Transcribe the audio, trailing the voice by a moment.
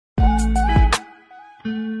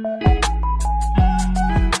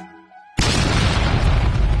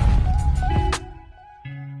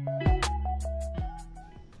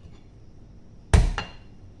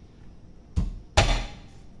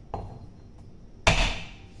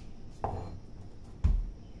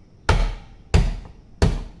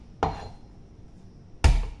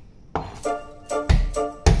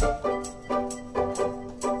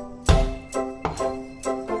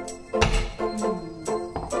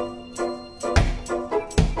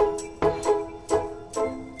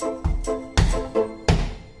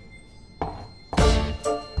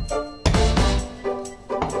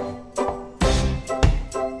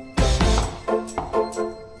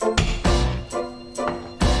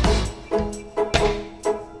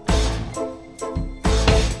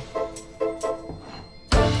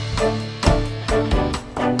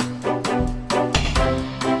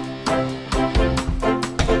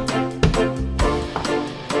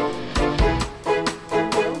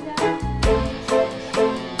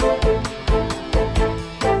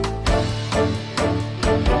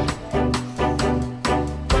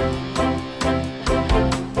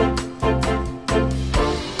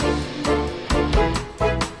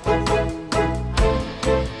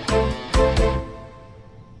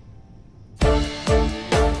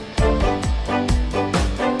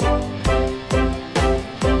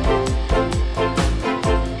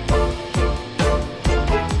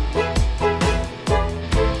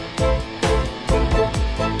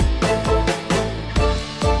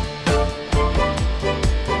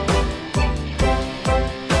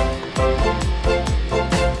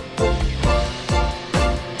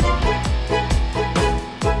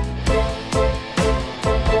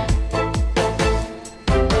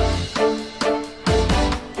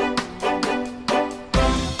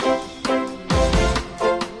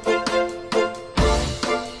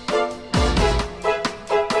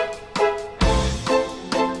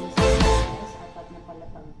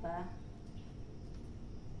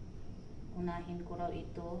araw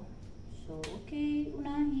ito. So, okay,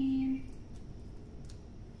 unahin.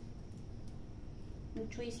 No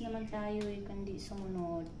choice naman tayo eh, kundi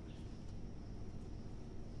sumunod.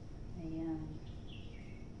 Ayan.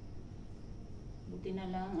 Buti na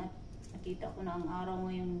lang at nakita ko na ang araw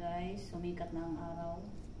ngayon guys. Sumikat na ang araw.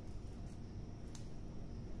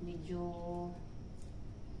 Medyo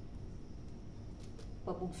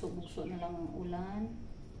pabugso-bugso na lang ang ulan.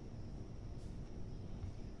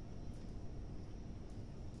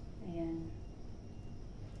 Ayan.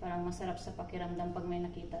 Parang masarap sa pakiramdam pag may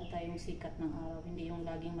nakita tayong sikat ng araw. Hindi yung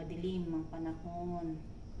laging madilim ang panahon.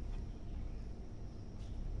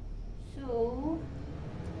 So,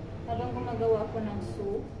 habang gumagawa ako ng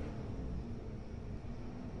soup,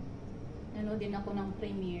 nanood din ako ng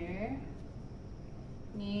premiere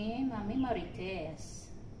ni Mami Marites.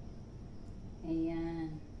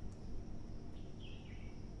 Ayan.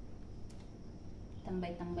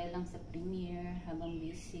 Tambay-tambay lang sa premiere habang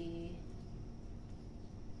busy.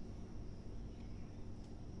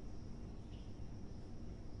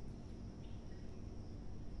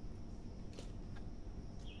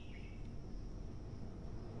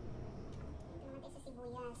 Namatay sa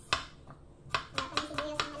sibuyas. Wala pa ng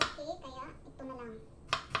sibuyas na malaki, kaya ito na lang.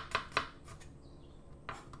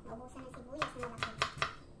 Naubusan ng sibuyas na malaki.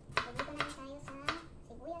 Dito na lang tayo sa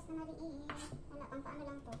sibuyas na maliit. Wala, pang paano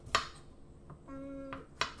lang to. Pang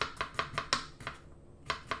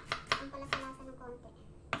palasa-lasa ng konti.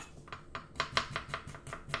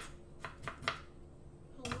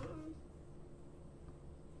 Ayan.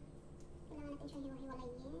 Kailangan natin siyang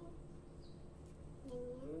hiwa-hiwalayin.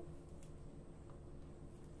 Ganyan.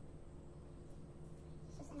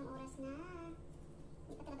 Sus, anong oras na?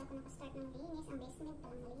 Hindi pa talaga ako nakastart ng linis. Ang basement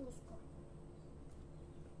palang malinis ko.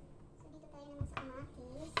 So, dito tayo naman sa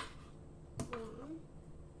kamatis. Ayan.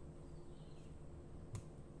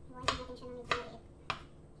 Hiwain natin siya ng medyo maliit.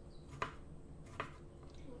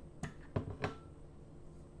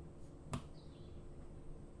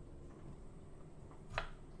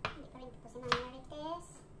 Hindi pa rin ito si Mami Marites.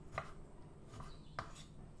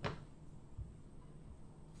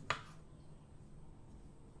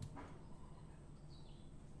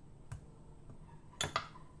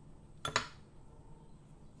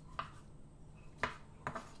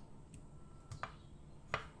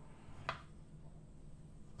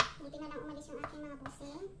 Buti na lang umalis yung aking mga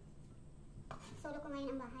busing. Solo ko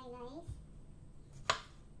ngayon ang bahay, guys.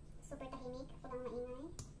 Super tahimik. Ako lang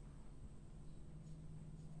maingay.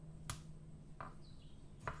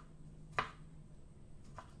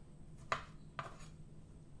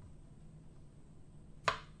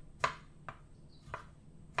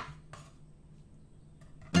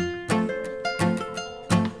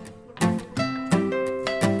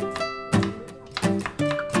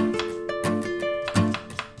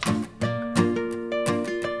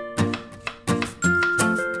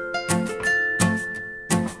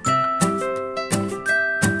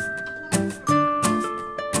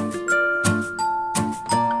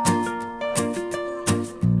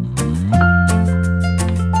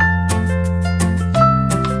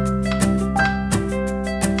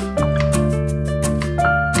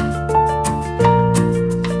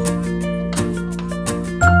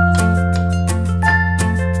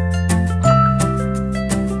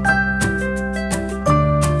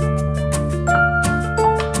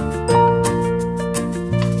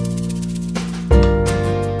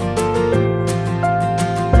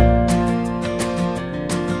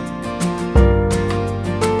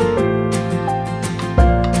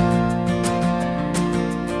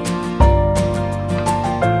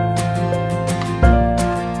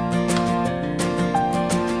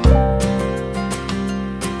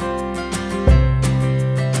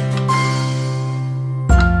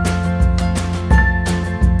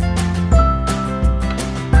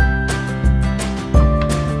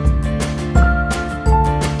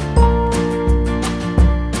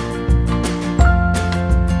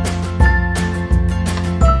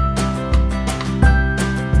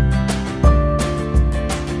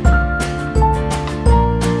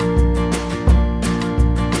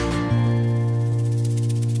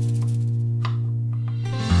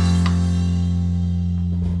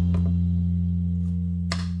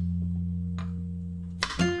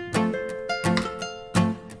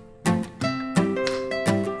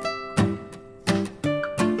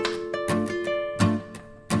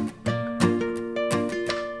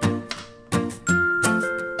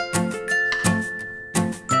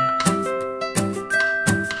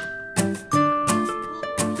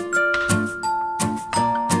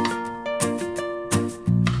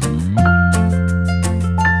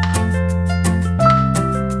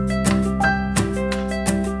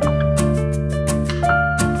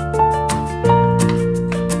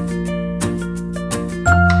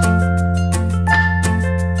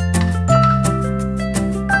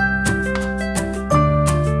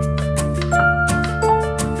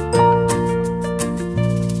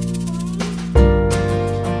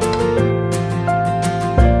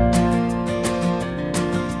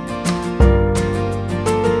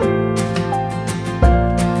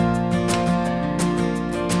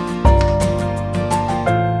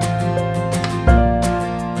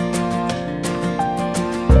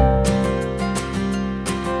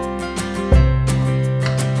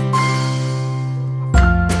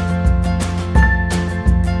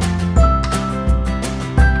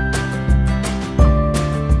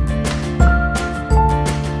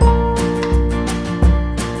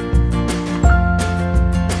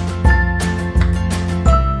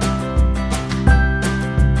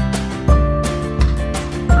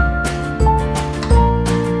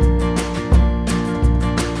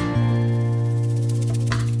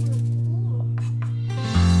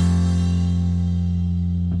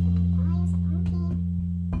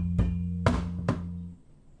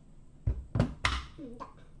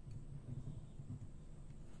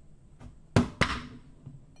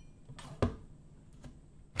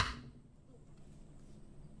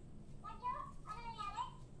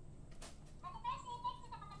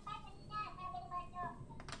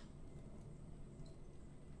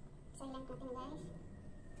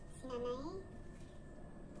 nanay.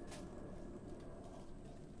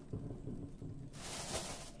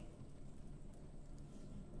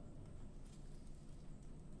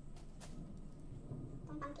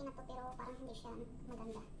 Itong pangkin na to pero parang hindi siya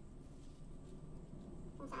maganda.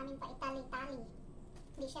 Kung sa amin pa itali-tali.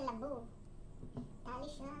 Hindi siya labo. Tali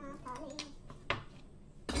siya, tali.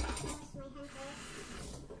 Tapos my hand first.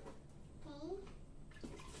 Okay.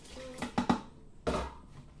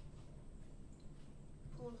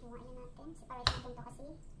 Ayan, hiwain natin. Separate natin to kasi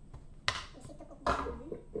easy to cook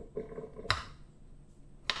down.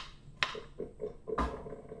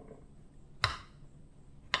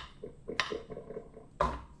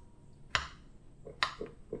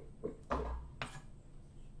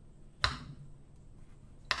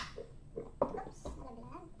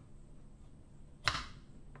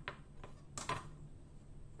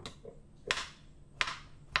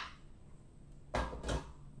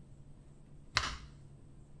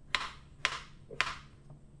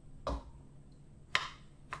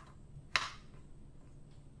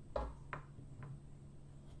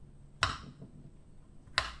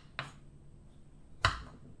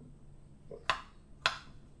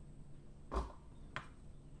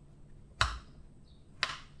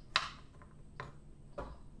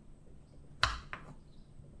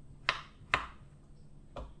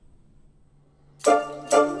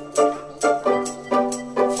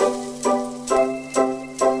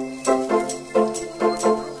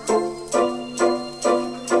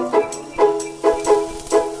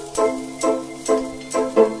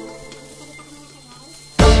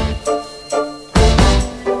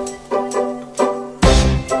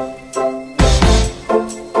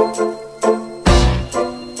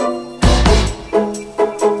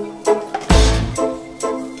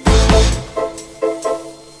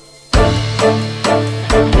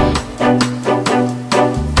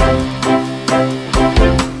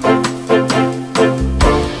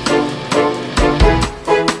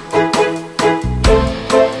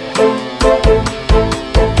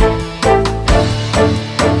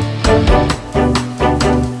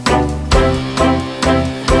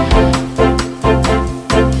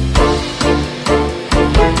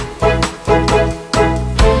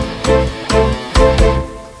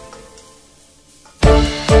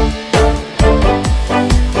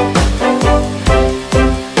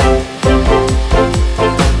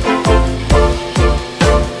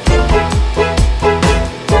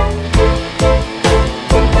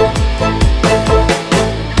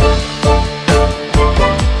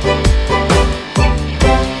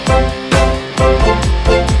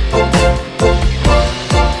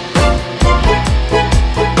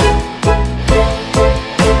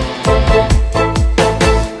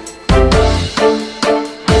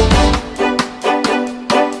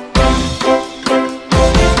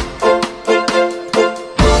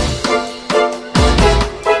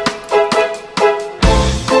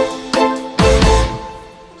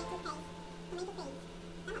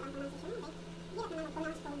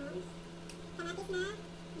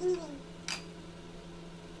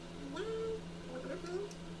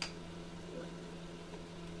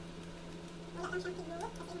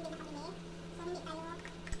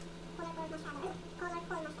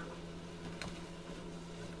 nalaglag.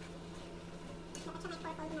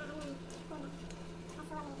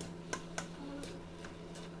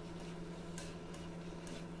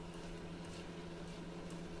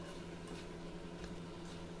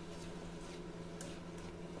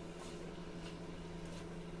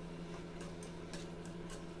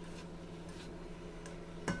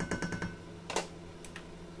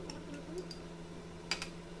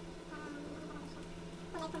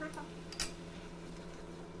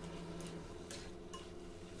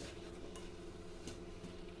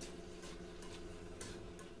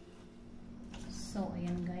 So,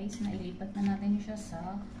 ayan guys, nailipat na natin siya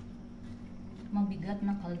sa mabigat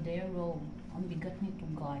na kaldero. Ang bigat nito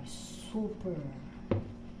guys. Super.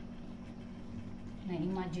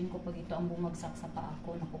 Na-imagine ko pag ito ang bumagsak sa paa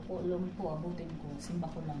ko. Nakukulong po, abutin ko.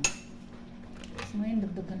 Simba ko lang. So, ngayon,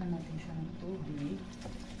 dagdagan na natin siya ng tubig.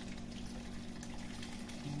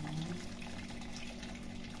 Ayan.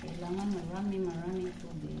 Kailangan maraming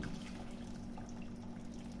tubig.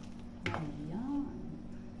 Ayan.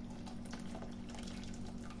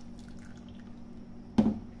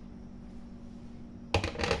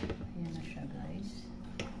 Ayan na siya guys.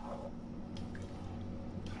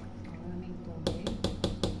 Maraming tubig.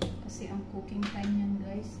 Kasi ang cooking time niyan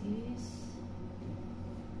guys is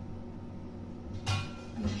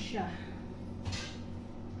ano siya?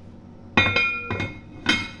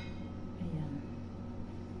 Ayan.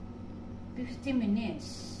 50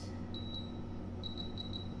 minutes.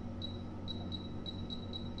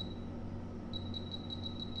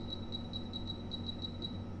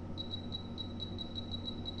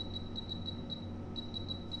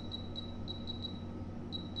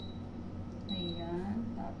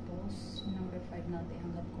 natin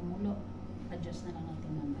hanggat kumulo. Adjust na lang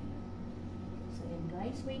natin mamaya. So yan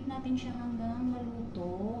guys, wait natin siya hanggang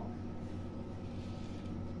maluto.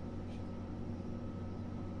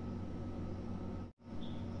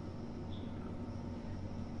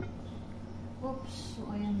 Oops, so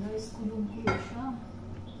ayan guys, kulong-kulo siya.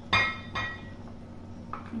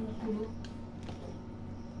 Kumukulo.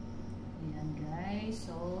 Ayan guys,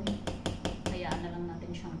 so hayaan na lang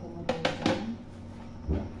natin siyang kumulo dyan.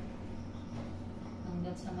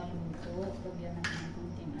 Hanggat sa maluto, lagyan natin ng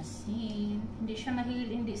konting asin. Hindi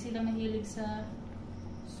sila mahilig sa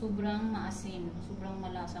sobrang maasin, sobrang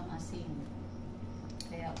malasang asin.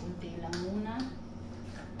 Kaya kunti lang muna.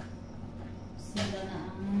 Sila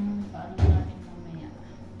na ang paano natin mamaya.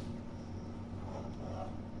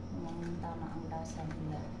 Kung tama ang lasa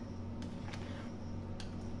nila.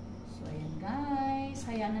 So ayan guys,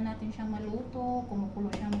 hayaan na natin siyang maluto. Kumukulo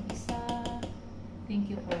siyang mag-isa. Thank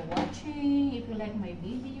you for watching. If you like my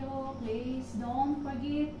video, please don't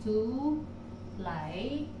forget to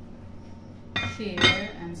like,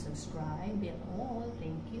 share, and subscribe. Bell all.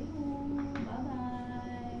 Thank you.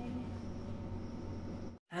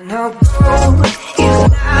 Bye-bye.